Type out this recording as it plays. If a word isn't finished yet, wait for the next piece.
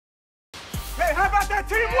How about that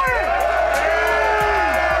team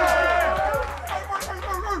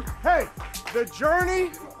win? Hey, the journey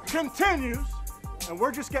continues, and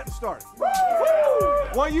we're just getting started.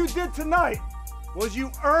 What you did tonight was you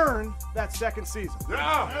earned that second season.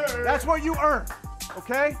 That's what you earned,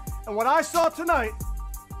 okay? And what I saw tonight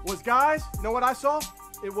was, guys, you know what I saw?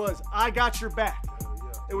 It was, I got your back.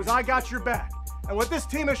 It was, I got your back. And what this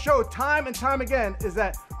team has showed time and time again is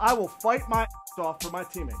that I will fight my off for my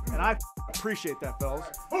teammate. And I appreciate that, fellas,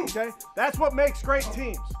 okay? That's what makes great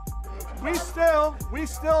teams. We still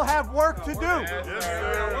have work to do. Yes,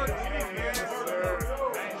 sir.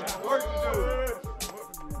 Work to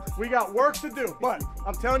do. We got work to do, but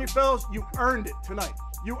I'm telling you, fellas, you earned it tonight.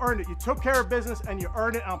 You earned it. You took care of business, and you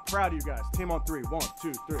earned it. I'm proud of you guys. Team on three. 1,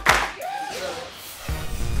 2, 3.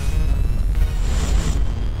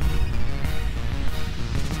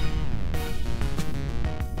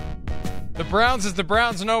 The Browns is the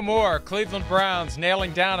Browns no more. Cleveland Browns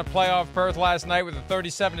nailing down a playoff berth last night with a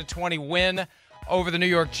 37-20 win over the New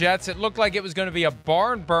York Jets. It looked like it was going to be a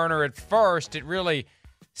barn burner at first. It really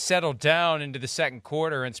settled down into the second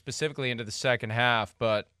quarter and specifically into the second half.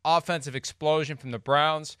 But offensive explosion from the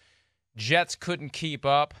Browns. Jets couldn't keep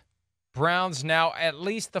up. Browns now at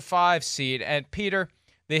least the 5 seed. And Peter,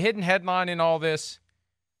 the hidden headline in all this,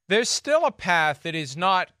 there's still a path that is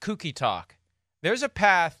not kooky talk. There's a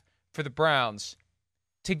path for the Browns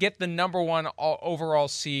to get the number 1 overall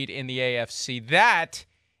seed in the AFC. That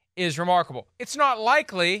is remarkable. It's not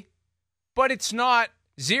likely, but it's not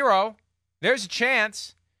zero. There's a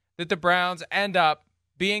chance that the Browns end up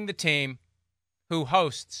being the team who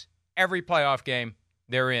hosts every playoff game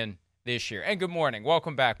they're in this year. And good morning.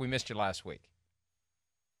 Welcome back. We missed you last week.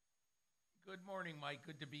 Good morning, Mike.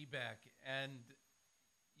 Good to be back. And,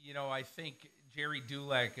 you know, I think Jerry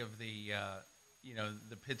Dulac of the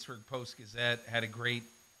Pittsburgh Post-Gazette had a great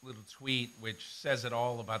little tweet which says it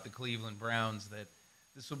all about the Cleveland Browns, that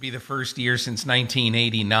this will be the first year since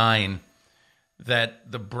 1989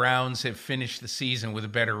 that the Browns have finished the season with a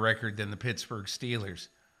better record than the Pittsburgh Steelers,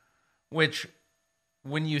 which,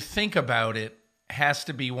 when you think about it, has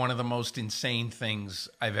to be one of the most insane things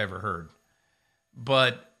I've ever heard.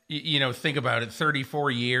 But, you know, think about it, 34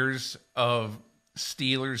 years of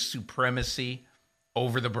Steelers supremacy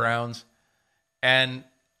over the Browns, and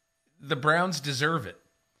the Browns deserve it.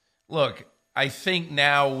 Look, I think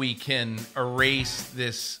now we can erase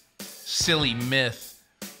this silly myth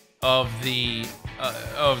of the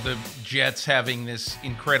Jets having this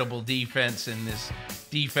incredible defense and this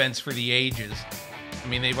defense for the ages. I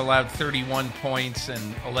mean, they've allowed 31 points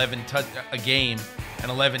and 11 a game and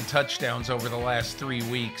 11 touchdowns over the last 3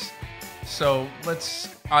 weeks. So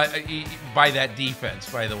let's by that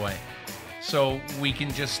defense, by the way. So we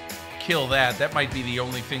can just kill that. That might be the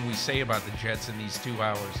only thing we say about the Jets in these 2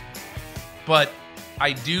 hours. But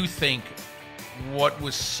I do think what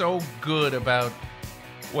was so good about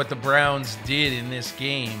what the Browns did in this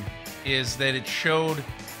game is that it showed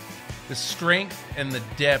the strength and the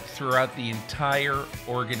depth throughout the entire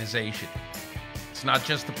organization. It's not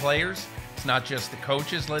just the players, it's not just the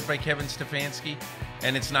coaches led by Kevin Stefanski,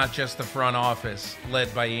 and it's not just the front office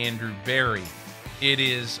led by Andrew Berry. It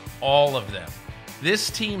is all of them.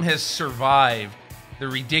 This team has survived the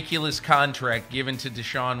ridiculous contract given to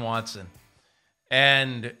Deshaun Watson.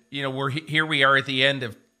 And, you know, here we are at the end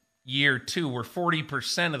of year 2. We're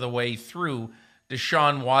 40% of the way through the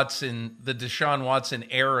Deshaun Watson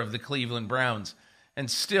era of the Cleveland Browns.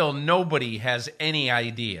 And still nobody has any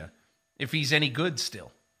idea if he's any good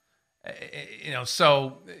still. You know,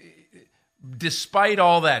 so despite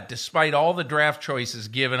all that, despite all the draft choices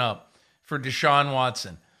given up for Deshaun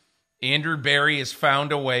Watson, Andrew Berry has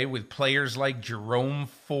found a way with players like Jerome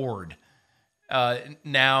Ford.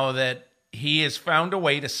 Now that he has found a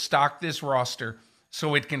way to stock this roster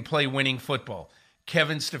so it can play winning football.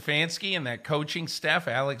 Kevin Stefanski and that coaching staff,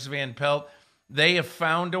 Alex Van Pelt, they have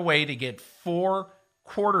found a way to get 4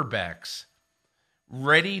 quarterbacks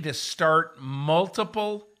ready to start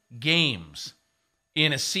multiple games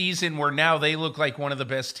in a season where now they look like one of the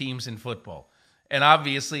best teams in football. And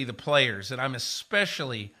obviously the players, and I'm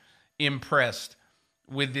especially impressed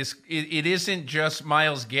with this. It isn't just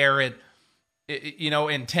Myles Garrett,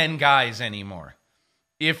 and 10 guys anymore.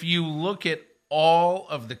 If you look at all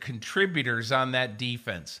of the contributors on that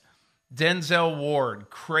defense, Denzel Ward,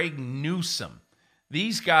 Craig Newsome,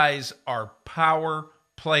 these guys are power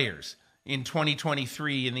players in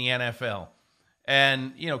 2023 in the NFL.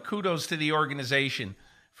 And, kudos to the organization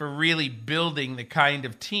for really building the kind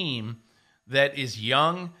of team that is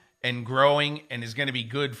young and growing and is going to be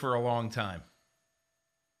good for a long time.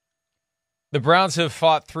 The Browns have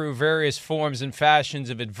fought through various forms and fashions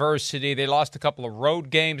of adversity. They lost a couple of road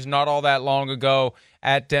games not all that long ago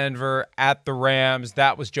at Denver, at the Rams.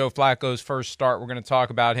 That was Joe Flacco's first start. We're going to talk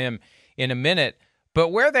about him in a minute. But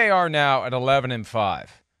where they are now at 11-5,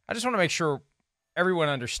 I just want to make sure everyone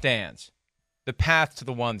understands the path to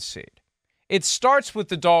the 1 seed. It starts with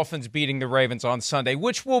the Dolphins beating the Ravens on Sunday,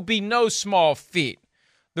 which will be no small feat.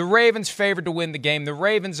 The Ravens favored to win the game. The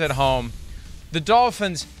Ravens at home. The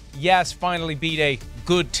Dolphins, yes, finally beat a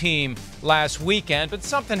good team last weekend, but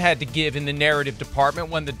something had to give in the narrative department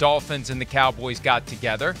when the Dolphins and the Cowboys got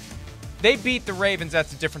together. They beat the Ravens,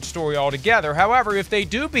 that's a different story altogether. However, if they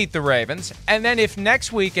do beat the Ravens, and then if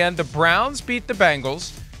next weekend the Browns beat the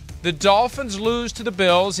Bengals, the Dolphins lose to the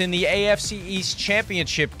Bills in the AFC East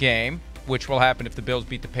Championship game, which will happen if the Bills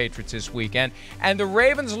beat the Patriots this weekend, and the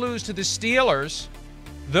Ravens lose to the Steelers,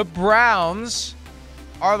 the Browns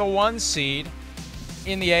are the 1 seed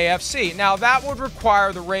in the AFC. Now, that would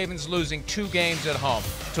require the Ravens losing 2 games at home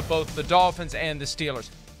to both the Dolphins and the Steelers.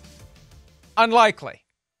 Unlikely,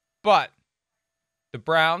 but the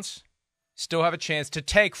Browns still have a chance to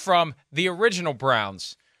take from the original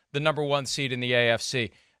Browns the number 1 seed in the AFC.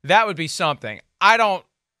 That would be something. I don't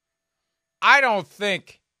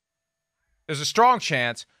think there's a strong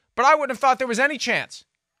chance, but I wouldn't have thought there was any chance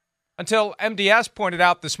until MDS pointed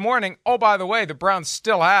out this morning, oh, by the way, the Browns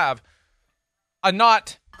still have a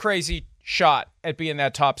not crazy shot at being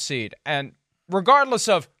that top seed. And regardless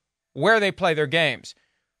of where they play their games,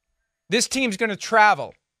 this team's going to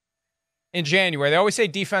travel in January. They always say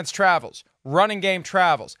defense travels. Running game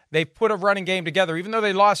travels. They've put a running game together. Even though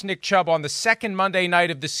they lost Nick Chubb on the second Monday night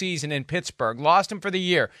of the season in Pittsburgh, lost him for the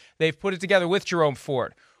year, they've put it together with Jerome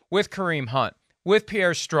Ford, with Kareem Hunt, with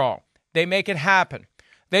Pierre Strong. They make it happen.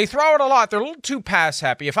 They throw it a lot. They're a little too pass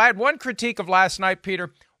happy. If I had one critique of last night,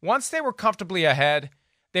 Peter, once they were comfortably ahead,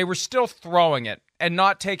 they were still throwing it and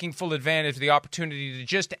not taking full advantage of the opportunity to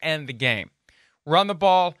just end the game. Run the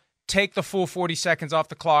ball, take the full 40 seconds off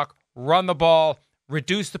the clock, run the ball,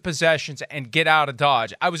 reduce the possessions, and get out of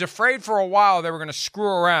Dodge. I was afraid for a while they were going to screw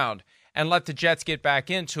around and let the Jets get back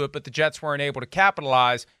into it, but the Jets weren't able to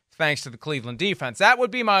capitalize thanks to the Cleveland defense. That would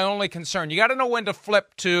be my only concern. You got to know when to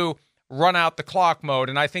flip to run out the clock mode,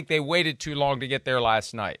 and I think they waited too long to get there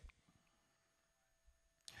last night.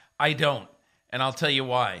 I don't, and I'll tell you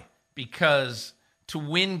why. Because to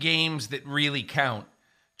win games that really count,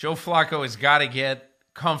 Joe Flacco has got to get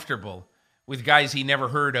comfortable with guys he never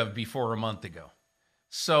heard of before a month ago.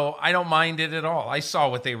 So I don't mind it at all. I saw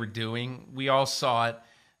what they were doing. We all saw it,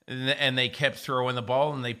 and they kept throwing the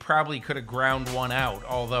ball, and they probably could have ground one out,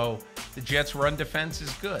 although the Jets' run defense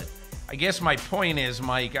is good. I guess my point is,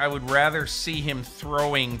 Mike, I would rather see him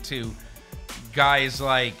throwing to guys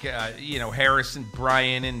like Harrison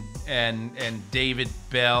Bryant and David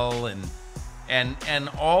Bell and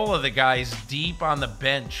all of the guys deep on the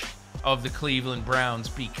bench of the Cleveland Browns,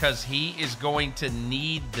 because he is going to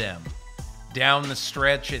need them down the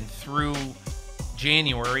stretch and through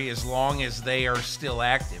January as long as they are still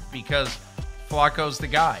active, because Flacco's the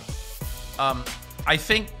guy. I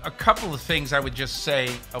think a couple of things I would just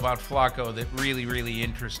say about Flacco that really, really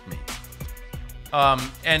interest me.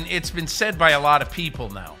 And it's been said by a lot of people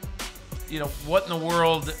now. You know, what in the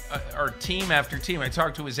world are team after team? I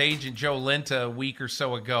talked to his agent, Joe Linta, a week or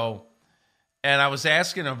so ago, and I was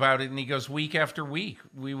asking him about it, and he goes, week after week,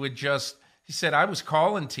 he said, I was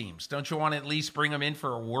calling teams. Don't you want to at least bring them in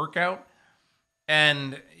for a workout?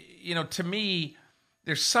 And, to me,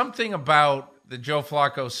 there's something about the Joe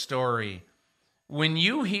Flacco story. When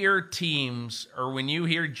you hear teams or when you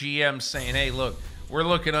hear GMs saying, hey, look, we're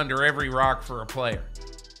looking under every rock for a player.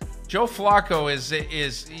 Joe Flacco is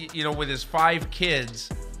with his 5 kids,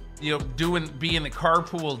 being the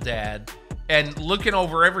carpool dad and looking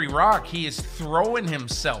over every rock. He is throwing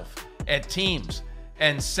himself at teams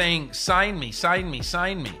and saying, sign me, sign me,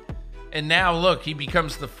 sign me. And now, look, he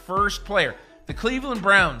becomes the first player. The Cleveland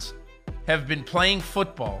Browns have been playing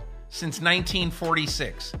football since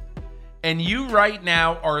 1946. And you right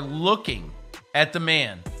now are looking at the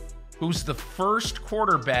man who's the first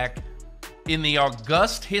quarterback in the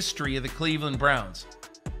august history of the Cleveland Browns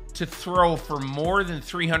to throw for more than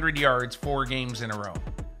 300 yards 4 games in a row.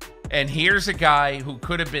 And here's a guy who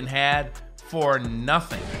could have been had for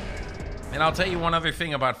nothing. And I'll tell you one other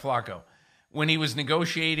thing about Flacco. When he was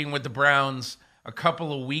negotiating with the Browns a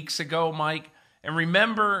couple of weeks ago, Mike, and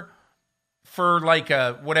remember for like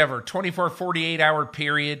a 24, 48-hour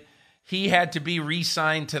period, he had to be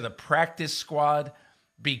re-signed to the practice squad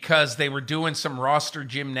because they were doing some roster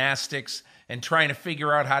gymnastics and trying to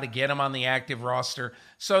figure out how to get him on the active roster.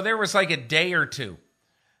 So there was like a day or two.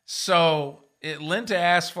 So Linta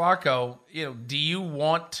asked Flacco, do you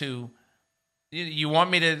want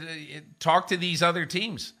me to talk to these other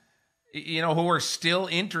teams, who are still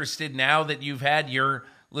interested now that you've had your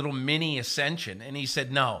little mini ascension? And he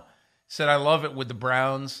said, no. He said, I love it with the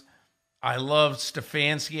Browns. I love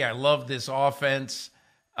Stefanski. I love this offense.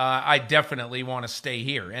 I definitely want to stay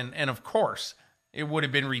here. And of course, it would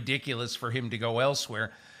have been ridiculous for him to go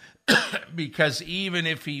elsewhere because even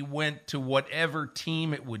if he went to whatever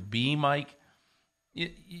team it would be, Mike,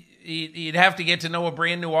 you'd have to get to know a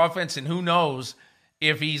brand new offense, and who knows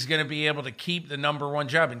if he's going to be able to keep the number one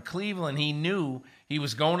job. In Cleveland, he knew he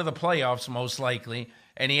was going to the playoffs most likely,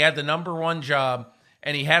 and he had the number one job,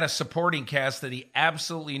 and he had a supporting cast that he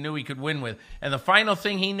absolutely knew he could win with. And the final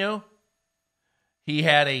thing he knew, he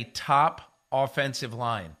had a top offensive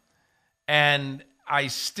line. And I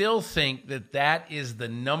still think that is the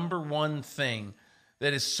number one thing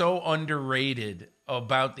that is so underrated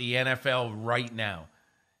about the NFL right now.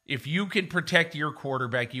 If you can protect your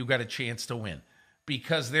quarterback, you got a chance to win.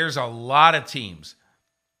 Because there's a lot of teams.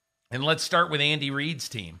 And let's start with Andy Reid's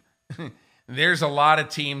team. There's a lot of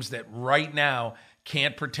teams that right now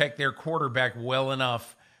can't protect their quarterback well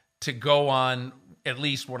enough to go on at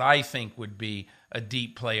least what I think would be a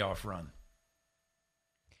deep playoff run.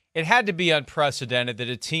 It had to be unprecedented that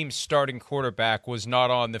a team's starting quarterback was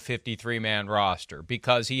not on the 53-man roster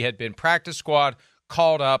because he had been practice squad,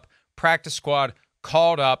 called up, practice squad,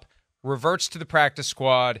 called up, reverts to the practice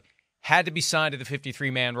squad, had to be signed to the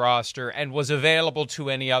 53-man roster, and was available to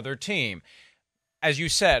any other team. As you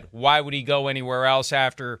said, why would he go anywhere else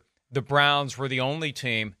after the Browns were the only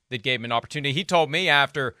team that gave him an opportunity? He told me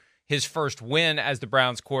after his first win as the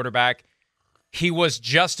Browns quarterback, he was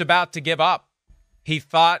just about to give up. He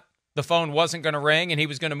thought the phone wasn't going to ring and he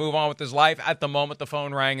was going to move on with his life. At the moment, the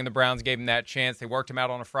phone rang and the Browns gave him that chance. They worked him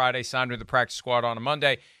out on a Friday, signed him to the practice squad on a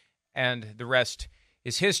Monday, and the rest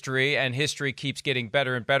is history, and history keeps getting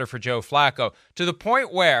better and better for Joe Flacco, to the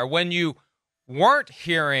point where when you weren't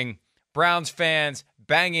hearing Browns fans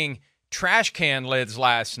banging trash can lids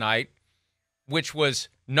last night, which was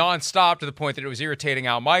nonstop to the point that it was irritating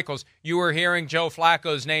Al Michaels, you were hearing Joe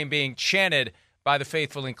Flacco's name being chanted by the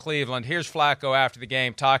faithful in Cleveland. Here's Flacco after the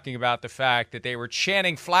game talking about the fact that they were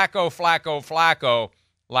chanting Flacco, Flacco, Flacco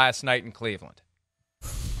last night in Cleveland.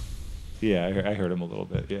 Yeah, I heard him a little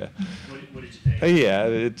bit, yeah. What did you think? Yeah,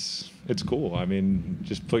 it's cool. I mean,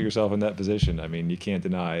 just put yourself in that position. I mean, you can't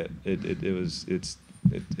deny it.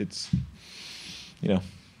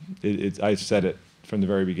 I said it from the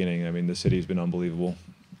very beginning. I mean, the city's been unbelievable.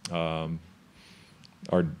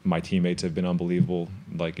 My teammates have been unbelievable,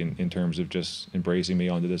 like in terms of just embracing me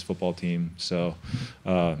onto this football team. So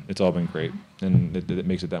it's all been great, and it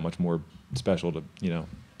makes it that much more special to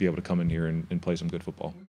be able to come in here and play some good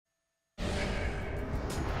football.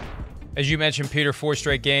 As you mentioned, Peter, 4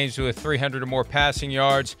 straight games with 300 or more passing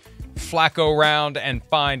yards. Flacco round and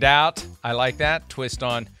find out. I like that. Twist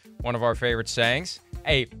on one of our favorite sayings.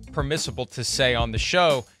 A permissible to say on the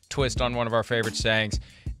show twist on one of our favorite sayings.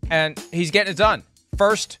 And he's getting it done.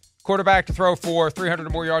 First quarterback to throw for 300 or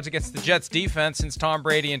more yards against the Jets defense since Tom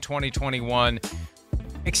Brady in 2021.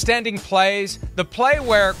 Extending plays. The play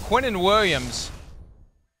where Quinnen Williams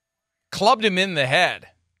clubbed him in the head.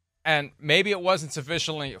 And maybe it wasn't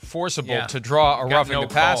sufficiently forcible to draw a roughing the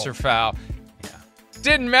passer foul. Yeah.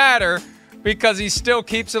 Didn't matter because he still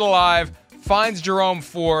keeps it alive, finds Jerome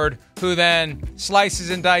Ford, who then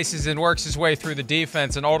slices and dices and works his way through the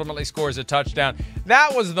defense and ultimately scores a touchdown.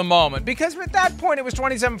 That was the moment because at that point it was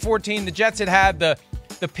 27-14. The Jets had the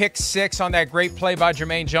pick six on that great play by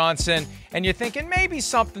Jermaine Johnson, and you're thinking maybe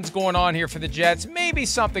something's going on here for the Jets. Maybe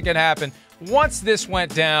something can happen. Once this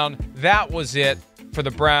went down, that was it for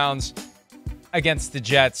the Browns against the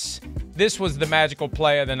Jets. This was the magical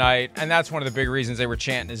play of the night, and that's one of the big reasons they were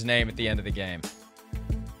chanting his name at the end of the game.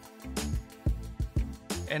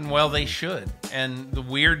 And well, they should. And the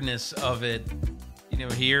weirdness of it,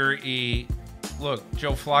 here Joe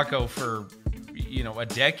Flacco for, a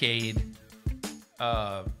decade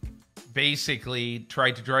basically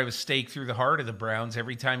tried to drive a stake through the heart of the Browns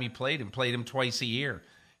every time he played him twice a year.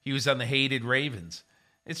 He was on the hated Ravens.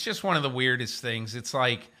 It's just one of the weirdest things. It's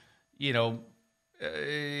like,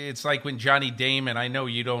 it's like when Johnny Damon, I know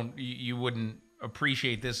you wouldn't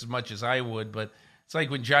appreciate this as much as I would, but it's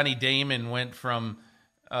like when Johnny Damon went from,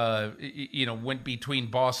 went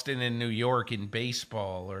between Boston and New York in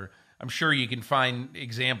baseball, or I'm sure you can find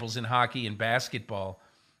examples in hockey and basketball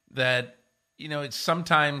that, it's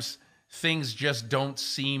sometimes things just don't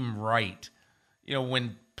seem right.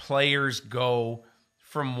 When players go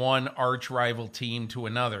from one arch rival team to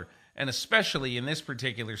another. And especially in this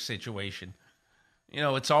particular situation,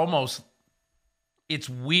 it's almost it's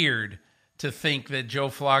weird to think that Joe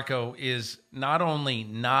Flacco is not only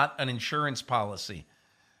not an insurance policy,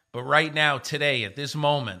 but right now, today, at this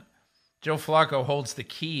moment, Joe Flacco holds the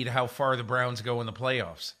key to how far the Browns go in the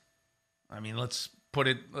playoffs. I mean, let's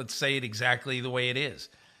say it exactly the way it is.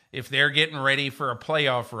 If they're getting ready for a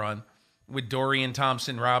playoff run with Dorian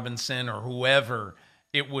Thompson-Robinson or whoever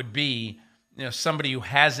it would be, somebody who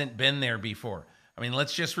hasn't been there before. I mean,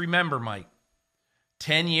 let's just remember, Mike,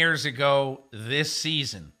 10 years ago this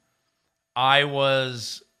season, I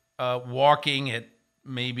was walking at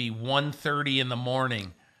maybe 1:30 in the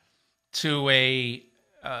morning to a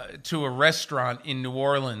restaurant in New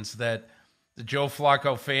Orleans that the Joe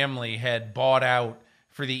Flacco family had bought out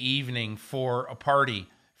for the evening for a party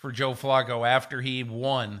for Joe Flacco after he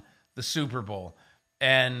won the Super Bowl.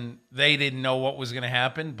 And they didn't know what was going to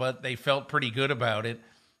happen, but they felt pretty good about it.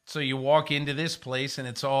 So you walk into this place, and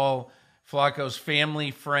it's all Flacco's family,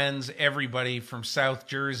 friends, everybody from South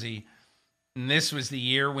Jersey. And this was the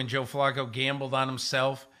year when Joe Flacco gambled on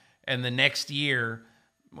himself. And the next year,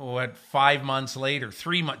 5 months later,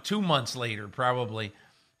 2 months later, probably,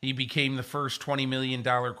 he became the first $20 million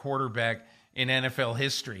quarterback in NFL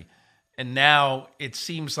history. And now it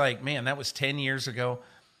seems like, man, that was 10 years ago.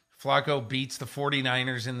 Flacco beats the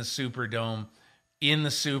 49ers in the Superdome, in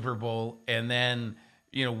the Super Bowl, and then,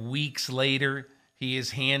 weeks later, he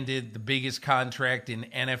is handed the biggest contract in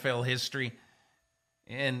NFL history.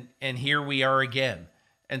 And here we are again.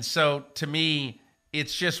 And so, to me,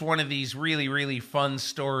 it's just one of these really, really fun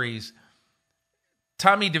stories.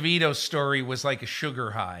 Tommy DeVito's story was like a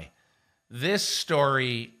sugar high. This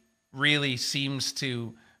story really seems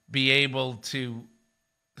to be able to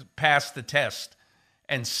pass the test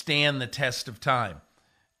and stand the test of time.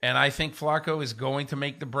 And I think Flacco is going to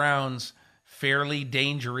make the Browns fairly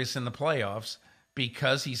dangerous in the playoffs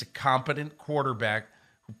because he's a competent quarterback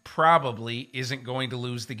who probably isn't going to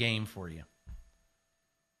lose the game for you.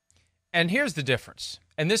 And here's the difference.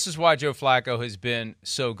 And this is why Joe Flacco has been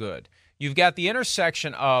so good. You've got the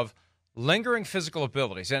intersection of lingering physical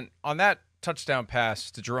abilities. And on that touchdown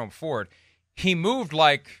pass to Jerome Ford, he moved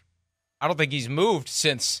like, I don't think he's moved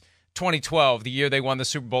since 2012, the year they won the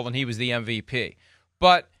Super Bowl and he was the MVP.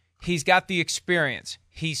 But he's got the experience.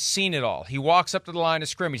 He's seen it all. He walks up to the line of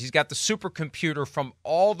scrimmage. He's got the supercomputer from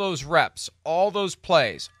all those reps, all those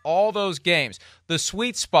plays, all those games. The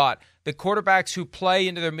sweet spot the quarterbacks who play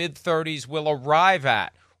into their mid-30s will arrive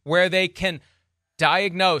at, where they can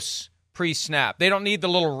diagnose pre-snap. They don't need the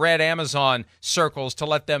little red Amazon circles to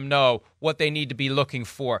let them know what they need to be looking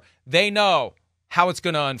for. They know how it's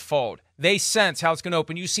going to unfold. They sense how it's going to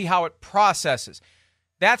open. You see how it processes.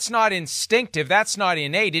 That's not instinctive. That's not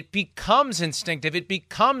innate. It becomes instinctive. It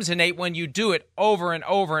becomes innate when you do it over and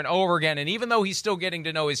over and over again. And even though he's still getting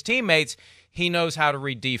to know his teammates, he knows how to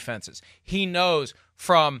read defenses. He knows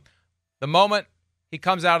from the moment he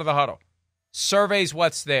comes out of the huddle, surveys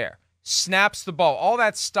what's there, snaps the ball, all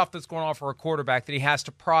that stuff that's going on for a quarterback that he has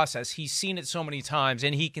to process. He's seen it so many times,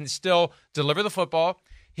 and he can still deliver the football.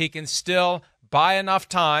 He can still buy enough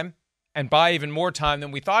time and buy even more time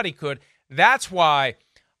than we thought he could. That's why,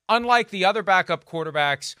 unlike the other backup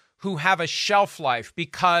quarterbacks who have a shelf life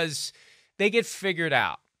because they get figured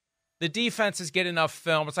out, the defenses get enough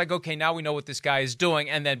film. It's like, okay, now we know what this guy is doing.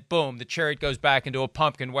 And then, boom, the chariot goes back into a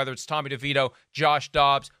pumpkin, whether it's Tommy DeVito, Josh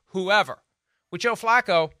Dobbs, whoever. With Joe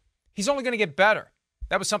Flacco, he's only going to get better.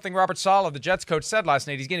 That was something Robert Saleh, the Jets coach, said last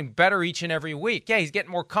night. He's getting better each and every week. Yeah, he's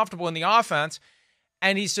getting more comfortable in the offense,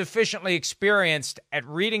 and he's sufficiently experienced at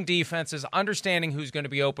reading defenses, understanding who's going to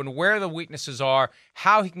be open, where the weaknesses are,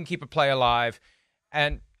 how he can keep a play alive.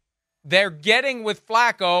 And they're getting with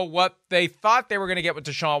Flacco what they thought they were going to get with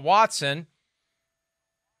Deshaun Watson.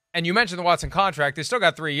 And you mentioned the Watson contract. They still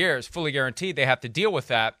got 3 years, fully guaranteed. They have to deal with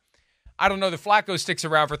that. I don't know that Flacco sticks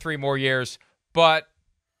around for 3 more years, but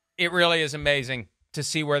it really is amazing to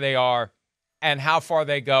see where they are and how far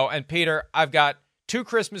they go. And, Peter, I've got 2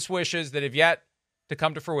 Christmas wishes that have yet to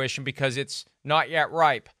come to fruition because it's not yet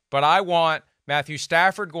ripe. But I want Matthew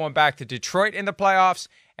Stafford going back to Detroit in the playoffs,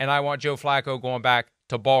 and I want Joe Flacco going back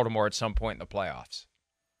to Baltimore at some point in the playoffs.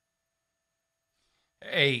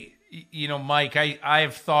 Hey, Mike,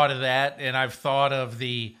 I've thought of that, and I've thought of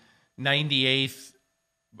the 98th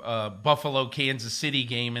Buffalo-Kansas City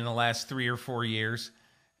game in the last 3 or 4 years.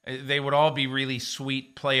 They would all be really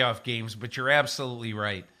sweet playoff games, but you're absolutely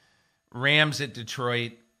right. Rams at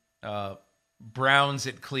Detroit, Browns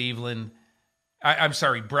at Cleveland.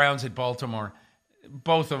 Browns at Baltimore.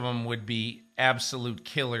 Both of them would be absolute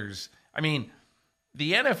killers. I mean,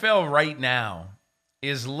 the NFL right now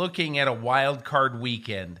is looking at a wild card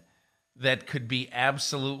weekend that could be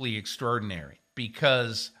absolutely extraordinary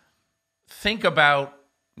because think about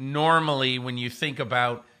normally when you think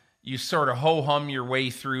about, you sort of ho-hum your way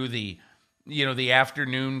through the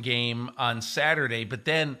afternoon game on Saturday, but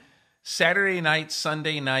then Saturday night,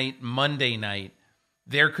 Sunday night, Monday night,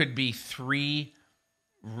 there could be 3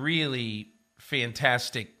 really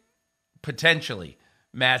fantastic, potentially,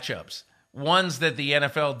 matchups. Ones that the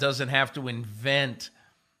NFL doesn't have to invent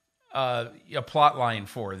a plot line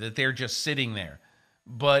for, that they're just sitting there.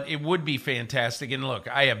 But it would be fantastic. And look,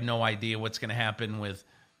 I have no idea what's going to happen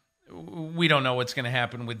we don't know what's going to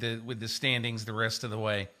happen with the standings the rest of the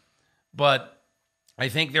way. But I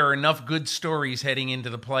think there are enough good stories heading into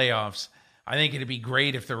the playoffs. I think it'd be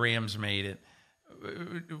great if the Rams made it,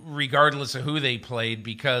 regardless of who they played,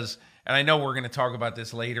 because, and I know we're going to talk about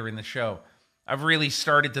this later in the show, I've really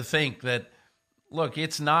started to think that, look,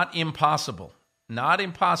 it's not impossible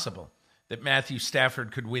that Matthew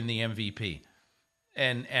Stafford could win the MVP.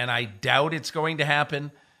 And I doubt it's going to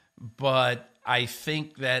happen, but I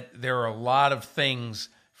think that there are a lot of things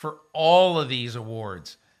for all of these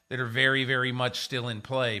awards that are very, very much still in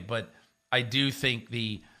play. But I do think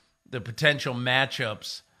the potential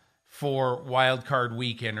matchups for Wild Card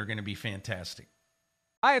Weekend are going to be fantastic.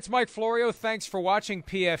 Hi, it's Mike Florio. Thanks for watching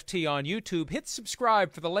PFT on YouTube. Hit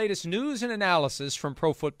subscribe for the latest news and analysis from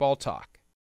Pro Football Talk.